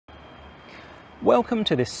Welcome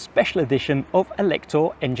to this special edition of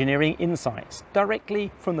Elektor Engineering Insights,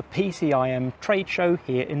 directly from the PCIM trade show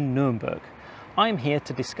here in Nuremberg. I'm here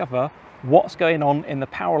to discover what's going on in the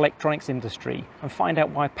power electronics industry and find out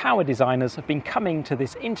why power designers have been coming to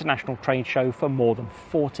this international trade show for more than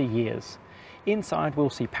 40 years. Inside we'll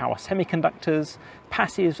see power semiconductors,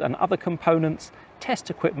 passives and other components, test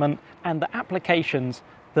equipment and the applications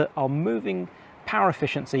that are moving power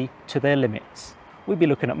efficiency to their limits. We'll be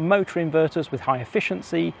looking at motor inverters with high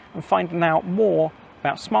efficiency and finding out more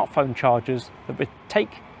about smartphone chargers that would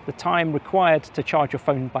take the time required to charge your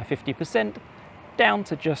phone by 50% down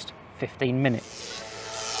to just 15 minutes.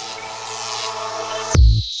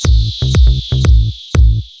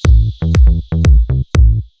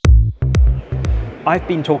 I've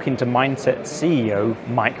been talking to MinDCet CEO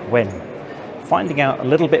Mike Wen, finding out a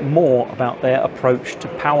little bit more about their approach to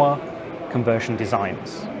power conversion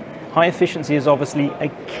designs. High efficiency is obviously a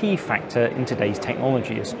key factor in today's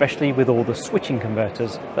technology, especially with all the switching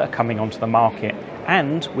converters that are coming onto the market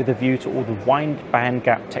and with a view to all the wide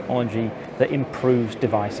bandgap technology that improves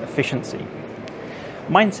device efficiency.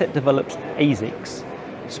 MinDCet develops ASICs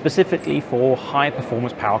specifically for high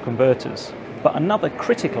performance power converters, but another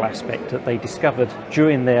critical aspect that they discovered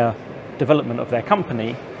during their development of their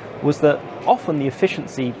company was that often the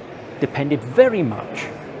efficiency depended very much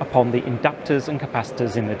upon the inductors and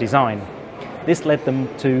capacitors in the design. This led them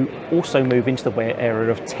to also move into the area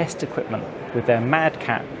of test equipment with their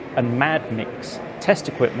MADCAP and MADMIX test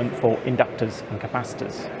equipment for inductors and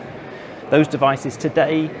capacitors. Those devices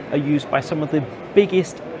today are used by some of the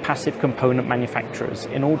biggest passive component manufacturers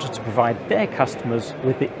in order to provide their customers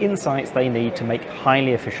with the insights they need to make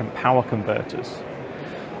highly efficient power converters.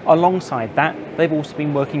 Alongside that, they've also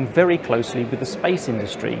been working very closely with the space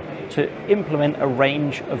industry to implement a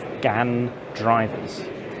range of GaN drivers.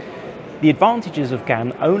 The advantages of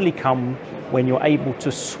GaN only come when you're able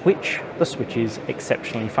to switch the switches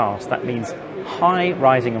exceptionally fast. That means high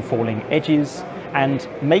rising and falling edges and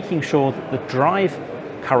making sure that the drive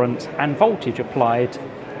current and voltage applied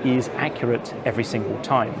is accurate every single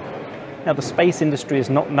time. Now, the space industry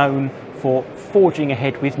is not known for forging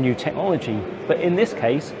ahead with new technology, but in this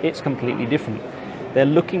case it's completely different. They're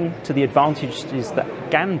looking to the advantages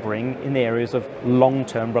that GaN bring in the areas of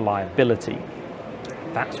long-term reliability.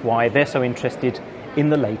 That's why they're so interested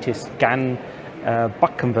in the latest GaN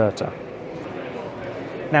Buck Converter.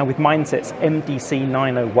 Now, with MinDCet's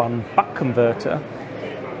MDC901 Buck Converter,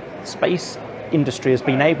 space industry has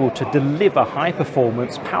been able to deliver high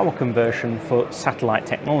performance power conversion for satellite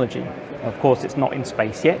technology. Of course, it's not in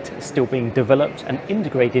space yet, it's still being developed and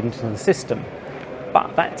integrated into the system.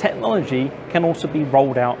 But that technology can also be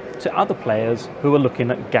rolled out to other players who are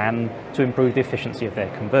looking at GaN to improve the efficiency of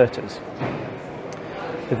their converters.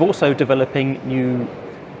 They're also developing new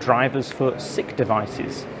drivers for SiC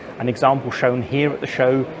devices. An example shown here at the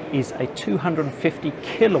show is a 250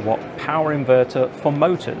 kilowatt power inverter for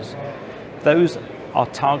motors. Those are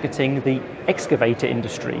targeting the excavator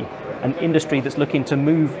industry, an industry that's looking to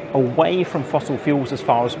move away from fossil fuels as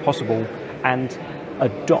far as possible and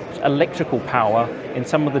adopt electrical power in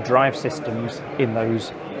some of the drive systems in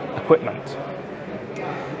those equipment.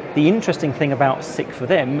 The interesting thing about SiC for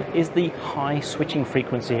them is the high switching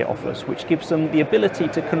frequency it offers, which gives them the ability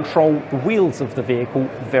to control the wheels of the vehicle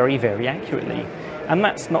very, very accurately. And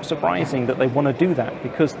that's not surprising that they want to do that,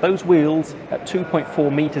 because those wheels at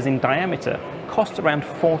 2.4 meters in diameter cost around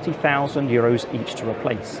 40,000 euros each to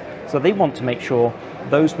replace. So they want to make sure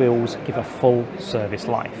those wheels give a full service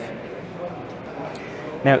life.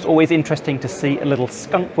 Now, it's always interesting to see a little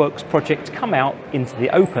skunkworks project come out into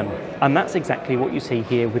the open, and that's exactly what you see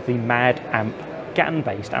here with the MADAMP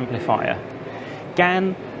GaN-based amplifier.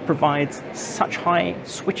 GaN provides such high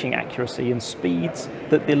switching accuracy and speeds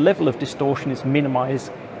that the level of distortion is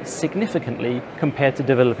minimized significantly compared to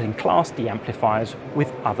developing Class D amplifiers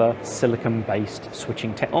with other silicon-based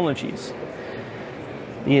switching technologies.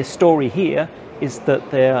 The story here is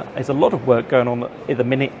that there is a lot of work going on at the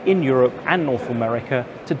minute in Europe and North America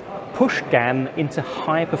to push GaN into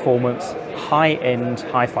high performance, high-end,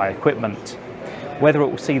 hi-fi equipment. Whether it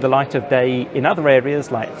will see the light of day in other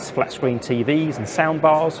areas like flat screen TVs and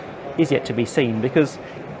soundbars is yet to be seen, because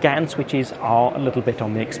GaN switches are a little bit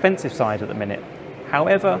on the expensive side at the minute.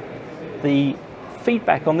 However, the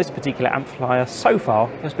feedback on this particular amplifier so far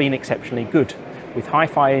has been exceptionally good, with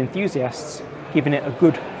hi-fi enthusiasts giving it a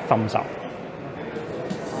good thumbs up.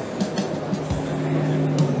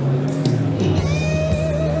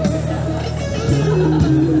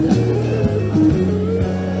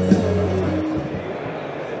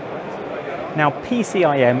 Now,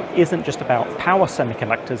 PCIM isn't just about power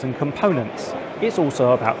semiconductors and components, it's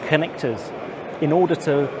also about connectors. in order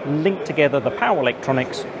to link together the power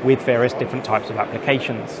electronics with various different types of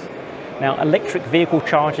applications. Now, electric vehicle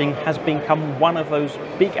charging has become one of those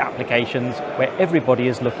big applications where everybody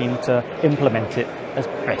is looking to implement it as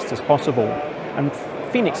best as possible. And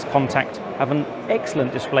Phoenix Contact have an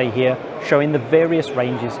excellent display here showing the various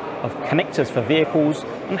ranges of connectors for vehicles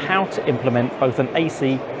and how to implement both an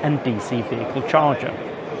AC and DC vehicle charger.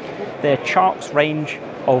 Their CHARX range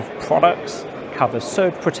of products covers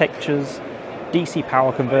surge protectors, DC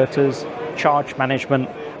power converters, charge management,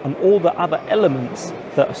 and all the other elements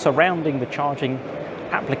that are surrounding the charging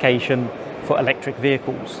application for electric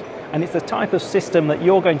vehicles. And it's the type of system that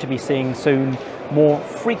you're going to be seeing soon more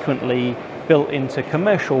frequently built into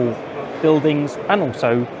commercial buildings and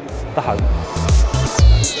also the home.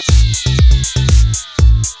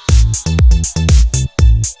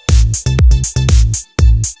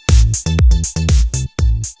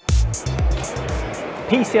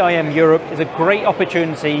 PCIM Europe is a great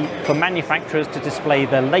opportunity for manufacturers to display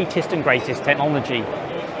their latest and greatest technology.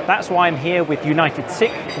 That's why I'm here with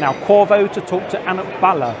UnitedSiC, now Qorvo, to talk to Anup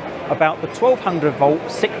Bhalla about the 1200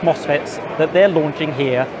 volt SiC MOSFETs that they're launching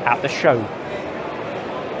here at the show.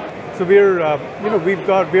 So we're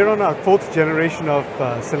on our 4th generation of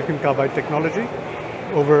silicon carbide technology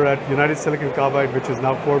over at United Silicon Carbide, which is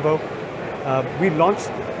now Qorvo. We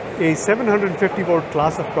launched a 750 volt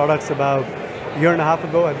class of products about a year and a half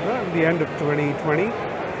ago at the end of 2020,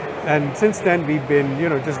 and since then we've been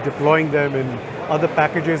just deploying them in other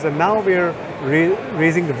packages, and now we're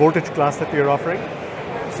raising the voltage class that we're offering.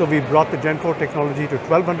 So we brought the Gen 4 technology to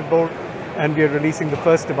 1200 volt, and we are releasing the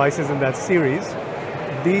first devices in that series.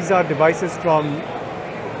 These are devices from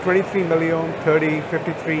 23 milliohm, 30,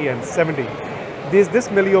 53 and 70. This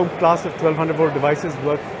milliohm class of 1200 volt devices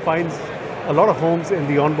finds a lot of homes in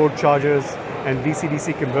the onboard chargers and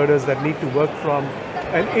DC-DC converters that need to work from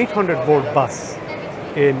an 800 volt bus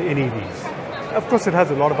in EVs. Of course, it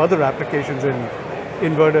has a lot of other applications in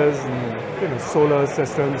inverters and solar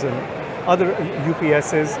systems and other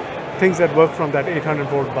UPSs, things that work from that 800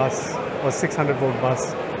 volt bus or 600 volt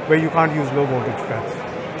bus where you can't use low voltage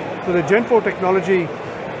FETs. So the Gen 4 technology,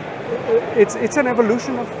 it's an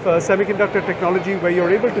evolution of semiconductor technology where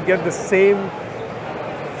you're able to get the same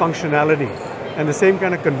functionality and the same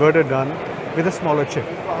kind of converter done with a smaller chip.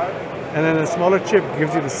 And then a smaller chip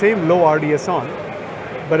gives you the same low RDS on,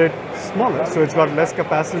 but it's smaller, so it's got less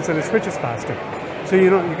capacitance and it switches faster. So you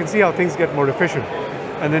can see how things get more efficient.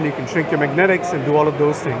 And then you can shrink your magnetics and do all of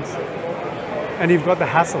those things. And you've got the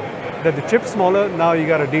hassle that the chip's smaller, now you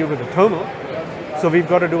got to deal with the thermal. So we've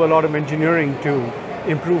got to do a lot of engineering to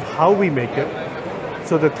improve how we make it,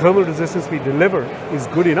 so the thermal resistance we deliver is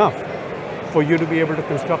good enough for you to be able to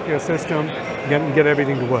construct your system, get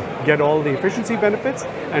everything to work, get all the efficiency benefits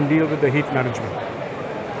and deal with the heat management.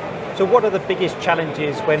 So what are the biggest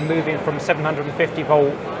challenges when moving from 750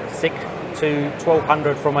 volt SiC to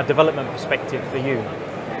 1200 from a development perspective for you?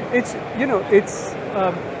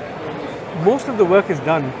 Most of the work is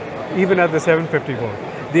done even at the 750 volt.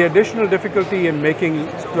 The additional difficulty in making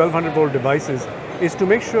 1200 volt devices is to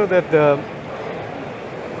make sure that the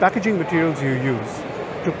packaging materials you use,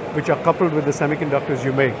 which are coupled with the semiconductors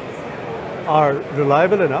you make, are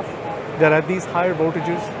reliable enough that at these higher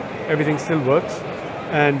voltages everything still works,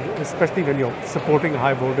 and especially when you're supporting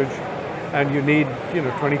high voltage and you need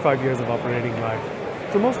 25 years of operating life.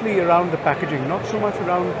 So mostly around the packaging, not so much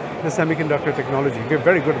around the semiconductor technology. We're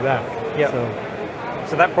very good at that. Yeah.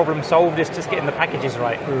 So that problem solved is just getting the packages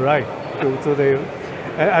right. Right. So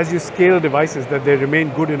as you scale devices, that they remain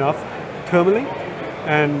good enough thermally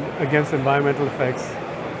and against environmental effects,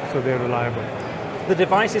 so they're reliable. The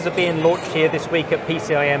devices are being launched here this week at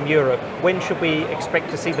PCIM Europe. When should we expect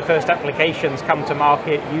to see the first applications come to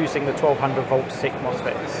market using the 1200 volt SiC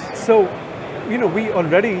MOSFETs? So, we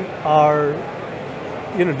already are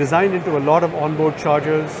designed into a lot of onboard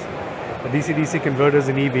chargers, DC-DC converters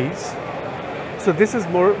in EVs. So this is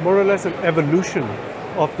more or less an evolution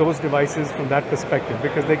of those devices from that perspective,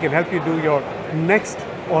 because they can help you do your next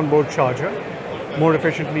onboard charger more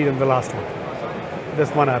efficiently than the last one.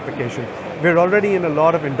 That's one application. We're already in a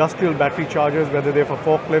lot of industrial battery chargers, whether they're for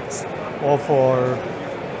forklifts or for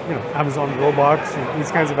Amazon robots,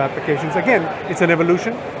 these kinds of applications. Again, it's an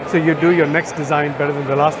evolution, so you do your next design better than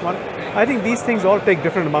the last one. I think these things all take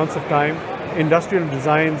different amounts of time. Industrial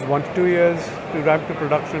designs 1 to 2 years to ramp to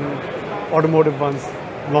production, automotive ones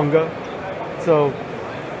longer. So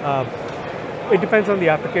it depends on the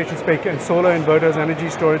application space, and solar inverters, energy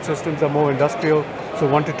storage systems are more industrial, so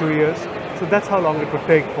 1 to 2 years. So that's how long it would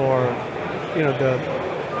take for the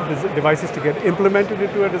devices to get implemented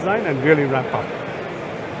into a design and really ramp up.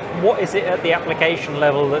 What is it at the application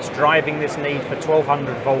level that's driving this need for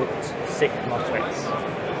 1200 volt SiC MOSFETs?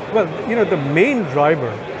 Well, the main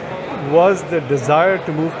driver was the desire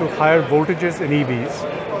to move to higher voltages in EVs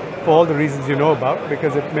for all the reasons you know about,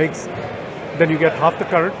 because it makes, then you get half the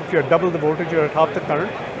current. If you're double the voltage, you're at half the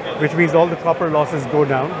current, which means all the copper losses go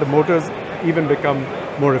down. The motors even become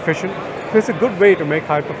more efficient. So it's a good way to make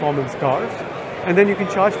high performance cars. And then you can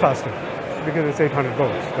charge faster because it's 800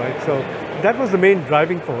 volts, right? So that was the main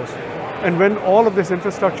driving force. And when all of this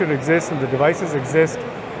infrastructure exists and the devices exist,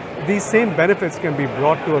 these same benefits can be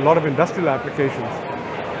brought to a lot of industrial applications,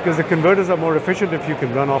 because the converters are more efficient if you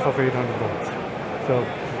can run off of 800 volts. So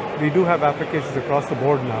we do have applications across the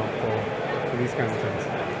board now for these kinds of things.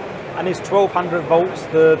 And is 1200 volts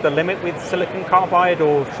the limit with silicon carbide,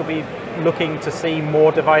 or should we be looking to see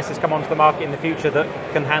more devices come onto the market in the future that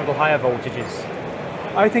can handle higher voltages?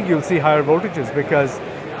 I think you'll see higher voltages because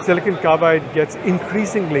silicon carbide gets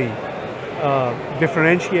increasingly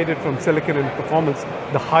differentiated from silicon in performance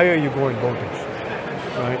the higher you go in voltage,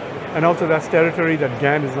 right? And also that's territory that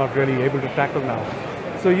GaN is not really able to tackle now.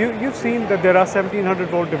 So you've seen that there are 1700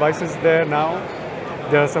 volt devices there now.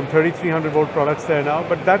 There are some 3300 volt products there now,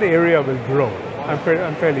 but that area will grow, I'm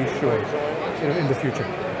fairly sure, in the future.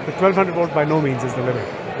 The 1200 volt by no means is the limit.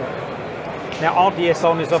 Now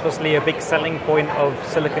RDS-on is obviously a big selling point of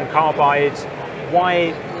silicon carbide.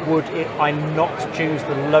 Why would I not choose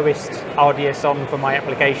the lowest RDS-on for my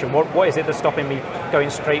application? What is it that's stopping me going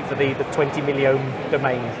straight for the 20 milliohm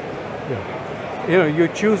domain? Yeah. You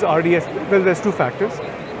choose RDS, well, there's two factors.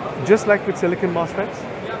 Just like with silicon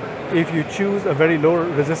MOSFETs, if you choose a very low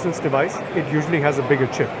resistance device, it usually has a bigger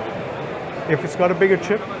chip. If it's got a bigger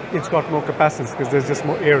chip, it's got more capacitance because there's just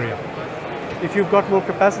more area. If you've got more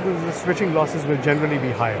capacitance, the switching losses will generally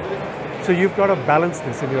be higher. So you've got to balance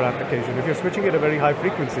this in your application. If you're switching at a very high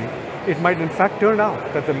frequency, it might in fact turn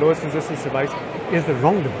out that the lowest resistance device is the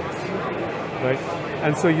wrong device, right?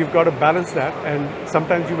 And so you've got to balance that, and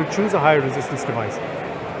sometimes you will choose a higher resistance device.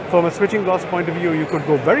 From a switching loss point of view, you could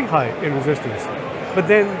go very high in resistance, but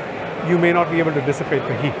then you may not be able to dissipate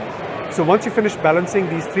the heat. So once you finish balancing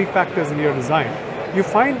these three factors in your design, you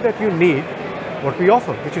find that you need what we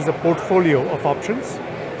offer, which is a portfolio of options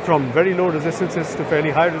from very low resistances to fairly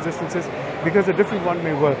high resistances, because a different one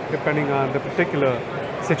may work depending on the particular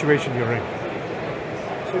situation you're in.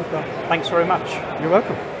 Super. Thanks very much. You're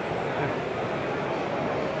welcome.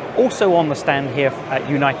 Also on the stand here at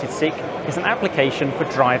UnitedSiC is an application for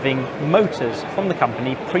driving motors from the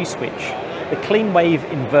company PreSwitch. The CleanWave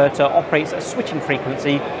inverter operates at a switching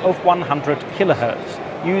frequency of 100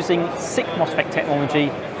 kilohertz using SiC MOSFET technology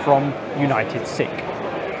from UnitedSiC.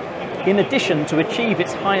 In addition, to achieve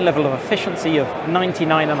its high level of efficiency of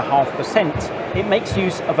 99.5%, it makes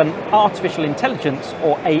use of an artificial intelligence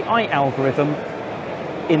or AI algorithm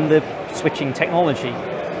in the switching technology.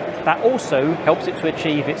 That also helps it to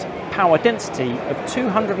achieve its power density of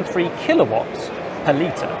 203 kilowatts per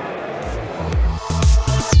litre.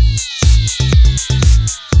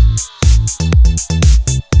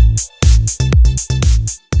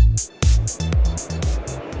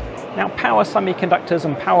 Now, power semiconductors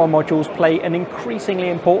and power modules play an increasingly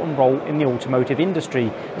important role in the automotive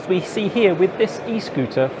industry, as we see here with this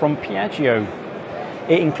e-scooter from Piaggio.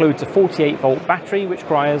 It includes a 48-volt battery, which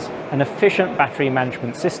requires an efficient battery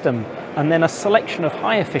management system, and then a selection of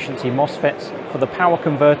high-efficiency MOSFETs for the power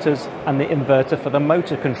converters and the inverter for the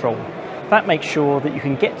motor control. That makes sure that you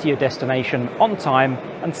can get to your destination on time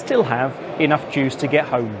and still have enough juice to get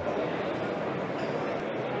home.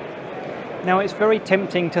 Now, it's very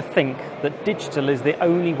tempting to think that digital is the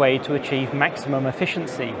only way to achieve maximum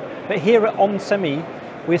efficiency, but here at OnSemi,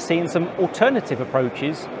 we're seeing some alternative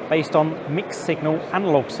approaches based on mixed signal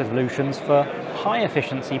analog solutions for high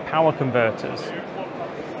efficiency power converters.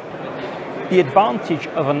 The advantage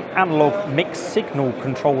of an analog mixed signal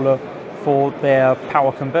controller for their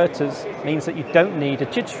power converters means that you don't need a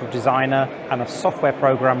digital designer and a software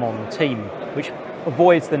programmer on the team, which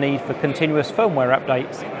avoids the need for continuous firmware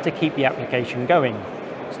updates to keep the application going.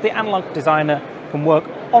 So the analog designer can work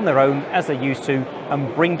on their own as they used to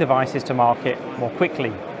and bring devices to market more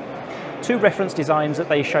quickly. Two reference designs that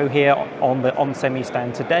they show here on the OnSemi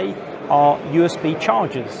stand today are USB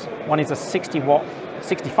chargers. One is a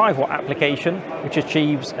 65 watt application, which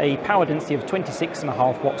achieves a power density of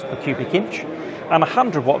 26.5 watts per cubic inch, and a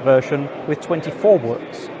 100 watt version with 24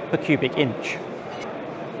 watts per cubic inch.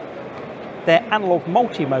 Their analog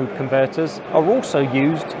multi-mode converters are also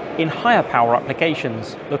used in higher power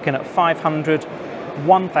applications, looking at 500,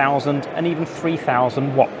 1000 and even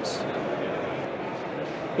 3000 watts.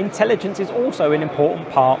 Intelligence is also an important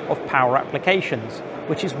part of power applications,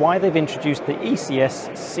 which is why they've introduced the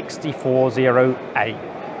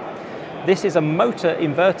ECS640A. This is a motor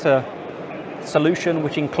inverter solution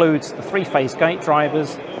which includes the three-phase gate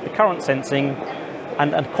drivers, the current sensing,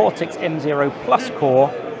 and a Cortex M0 Plus core,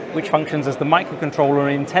 which functions as the microcontroller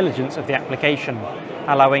and intelligence of the application,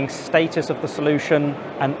 allowing status of the solution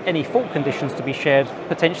and any fault conditions to be shared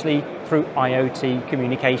potentially through IoT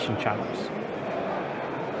communication channels.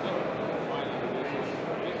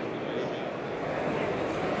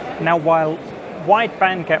 Now, while wide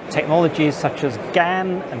bandgap technologies such as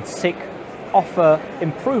GaN and SiC offer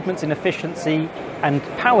improvements in efficiency and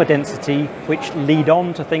power density which lead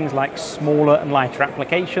on to things like smaller and lighter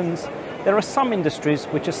applications, there are some industries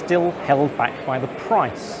which are still held back by the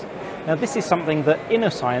price. Now, this is something that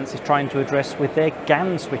InnoScience is trying to address with their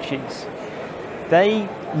GaN switches. They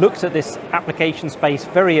looked at this application space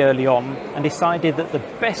very early on and decided that the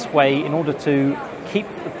best way in order to keep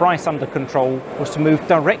the price under control was to move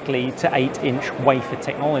directly to 8-inch wafer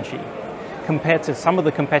technology. Compared to some of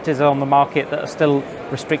the competitors on the market that are still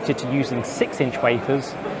restricted to using 6-inch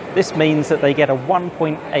wafers, this means that they get a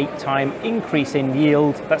 1.8 time increase in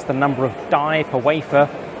yield, that's the number of die per wafer,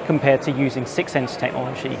 compared to using 6-inch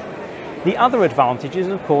technology. The other advantage is,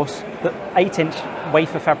 of course, that 8-inch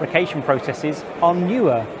wafer fabrication processes are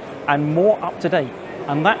newer and more up-to-date,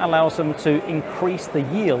 and that allows them to increase the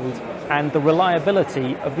yield and the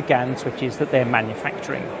reliability of the GaN switches that they're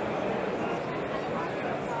manufacturing.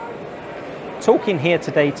 Talking here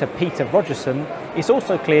today to Peter Rogerson, it's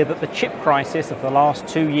also clear that the chip crisis of the last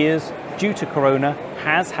 2 years due to Corona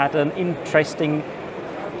has had an interesting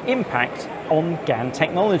impact on GaN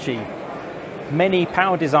technology. Many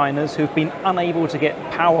power designers who've been unable to get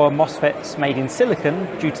power MOSFETs made in silicon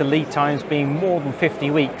due to lead times being more than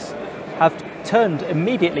 50 weeks have turned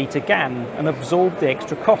immediately to GaN and absorbed the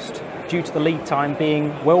extra cost due to the lead time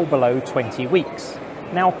being well below 20 weeks.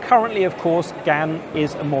 Now, currently, of course, GaN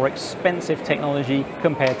is a more expensive technology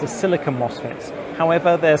compared to silicon MOSFETs.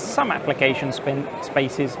 However, there's some application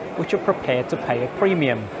spaces which are prepared to pay a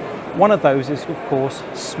premium. One of those is, of course,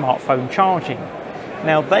 smartphone charging.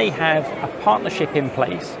 Now, they have a partnership in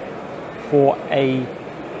place for a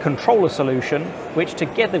controller solution which,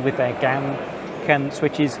 together with their GaN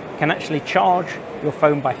switches, can actually charge your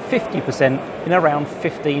phone by 50% in around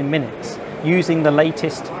 15 minutes using the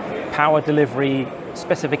latest power delivery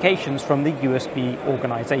specifications from the USB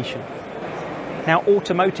organization. Now,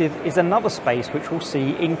 automotive is another space which will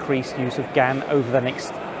see increased use of GaN over the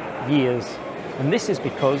next years. And this is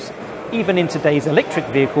because even in today's electric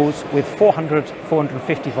vehicles with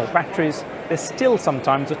 450 volt batteries, there's still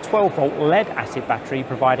sometimes a 12 volt lead acid battery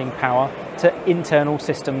providing power to internal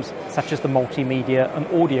systems such as the multimedia and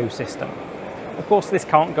audio system. Of course, this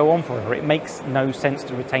can't go on forever. It makes no sense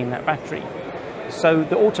to retain that battery. So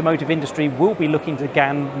the automotive industry will be looking to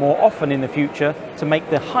GaN more often in the future to make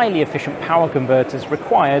the highly efficient power converters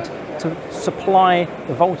required to supply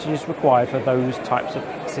the voltages required for those types of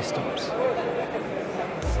systems.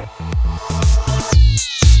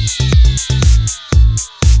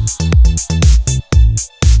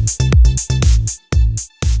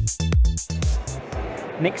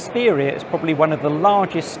 Nexperia is probably one of the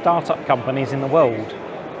largest startup companies in the world.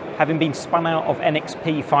 Having been spun out of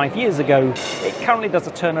NXP 5 years ago, it currently does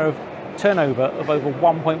a turnover of over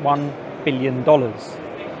 $1.1 billion.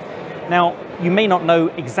 Now, you may not know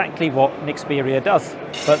exactly what Nexperia does,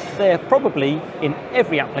 but they're probably in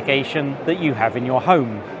every application that you have in your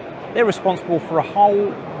home. They're responsible for a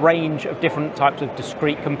whole range of different types of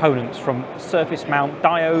discrete components, from surface mount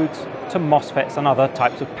diodes to MOSFETs and other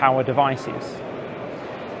types of power devices.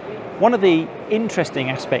 One of the interesting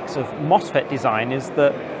aspects of MOSFET design is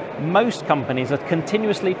that most companies are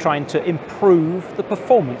continuously trying to improve the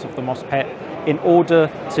performance of the MOSFET in order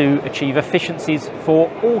to achieve efficiencies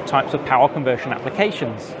for all types of power conversion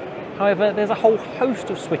applications. However, there's a whole host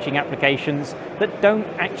of switching applications that don't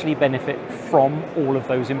actually benefit from all of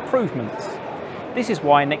those improvements. This is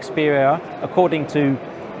why Nexperia, according to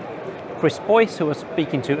Chris Boyce, who I was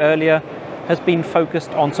speaking to earlier, has been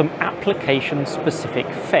focused on some application-specific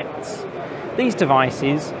FETs. These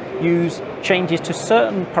devices use changes to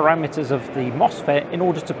certain parameters of the MOSFET in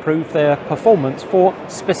order to prove their performance for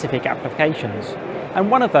specific applications.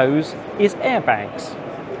 And one of those is airbags.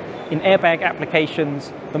 In airbag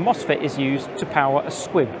applications, the MOSFET is used to power a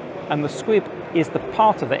squib, and the squib is the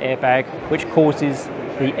part of the airbag which causes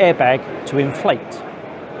the airbag to inflate.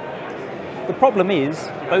 The problem is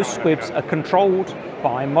those squibs are controlled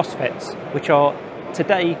by MOSFETs, which are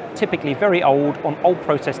today typically very old on old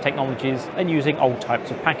process technologies and using old types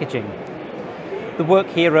of packaging. The work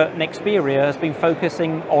here at Nexperia has been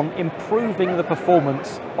focusing on improving the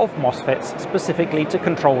performance of MOSFETs specifically to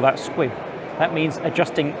control that squib. That means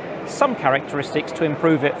adjusting some characteristics to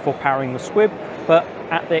improve it for powering the squib, but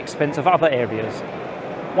at the expense of other areas.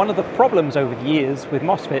 One of the problems over the years with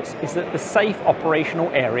MOSFETs is that the safe operational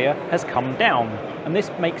area has come down, and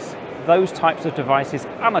this makes those types of devices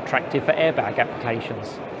unattractive for airbag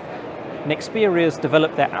applications. Nexperia has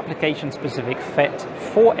developed their application-specific FET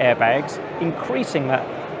for airbags, increasing that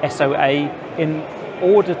SOA in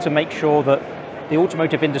order to make sure that the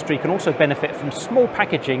automotive industry can also benefit from small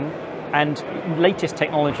packaging and latest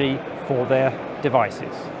technology for their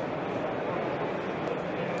devices.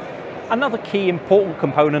 Another key important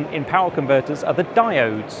component in power converters are the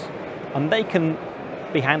diodes, and they can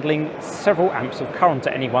be handling several amps of current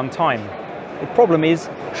at any one time. The problem is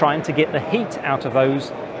trying to get the heat out of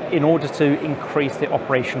those in order to increase the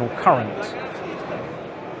operational current.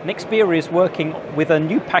 Nexperia is working with a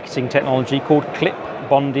new packaging technology called clip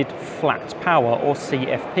bonded flat power, or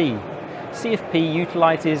CFP. CFP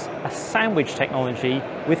utilizes a sandwich technology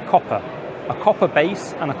with copper, a copper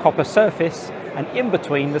base and a copper surface, and in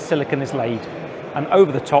between the silicon is laid, and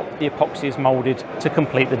over the top the epoxy is molded to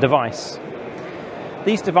complete the device.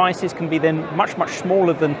 These devices can be then much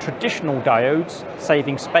smaller than traditional diodes,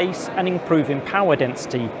 saving space and improving power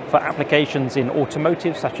density for applications in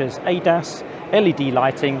automotive such as ADAS, LED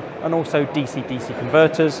lighting, and also DC-DC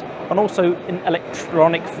converters, and also in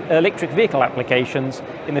electric vehicle applications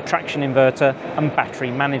in the traction inverter and battery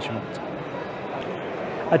management.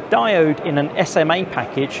 A diode in an SMA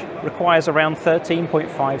package requires around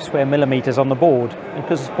 13.5 square millimeters on the board and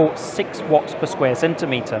can support 6 watts per square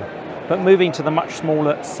centimeter. But moving to the much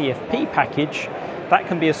smaller CFP package, that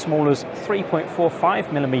can be as small as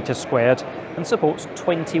 3.45 millimeters squared and supports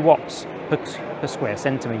 20 watts per square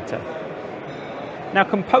centimeter. Now,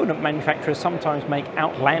 component manufacturers sometimes make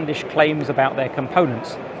outlandish claims about their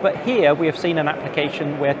components, but here we have seen an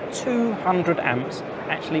application where 200 amps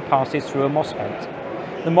actually passes through a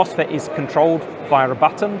MOSFET. The MOSFET is controlled via a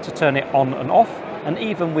button to turn it on and off, and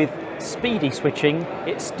even with speedy switching,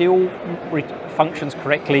 it still functions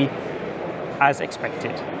correctly as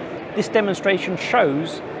expected. This demonstration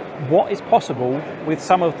shows what is possible with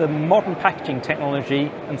some of the modern packaging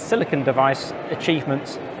technology and silicon device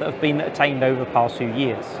achievements that have been attained over the past few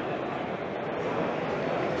years.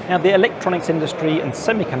 Now, the electronics industry and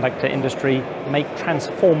semiconductor industry make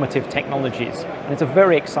transformative technologies, and it's a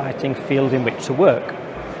very exciting field in which to work.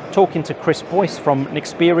 Talking to Chris Boyce from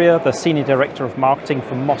Nexperia, the Senior Director of Marketing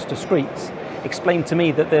for MOS Discretes, explained to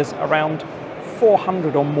me that there's around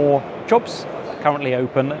 400 or more jobs currently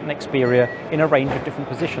open at Nexperia in a range of different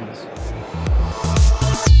positions.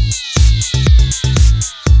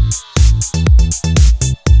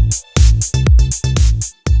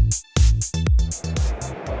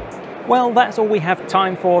 Well, that's all we have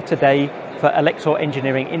time for today for Elektor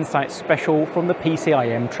Engineering Insights special from the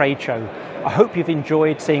PCIM trade show. I hope you've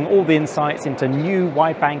enjoyed seeing all the insights into new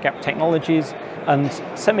wide bandgap technologies and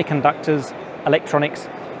semiconductors, electronics,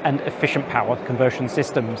 and efficient power conversion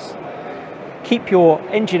systems. Keep your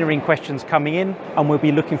engineering questions coming in, and we'll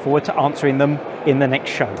be looking forward to answering them in the next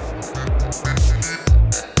show.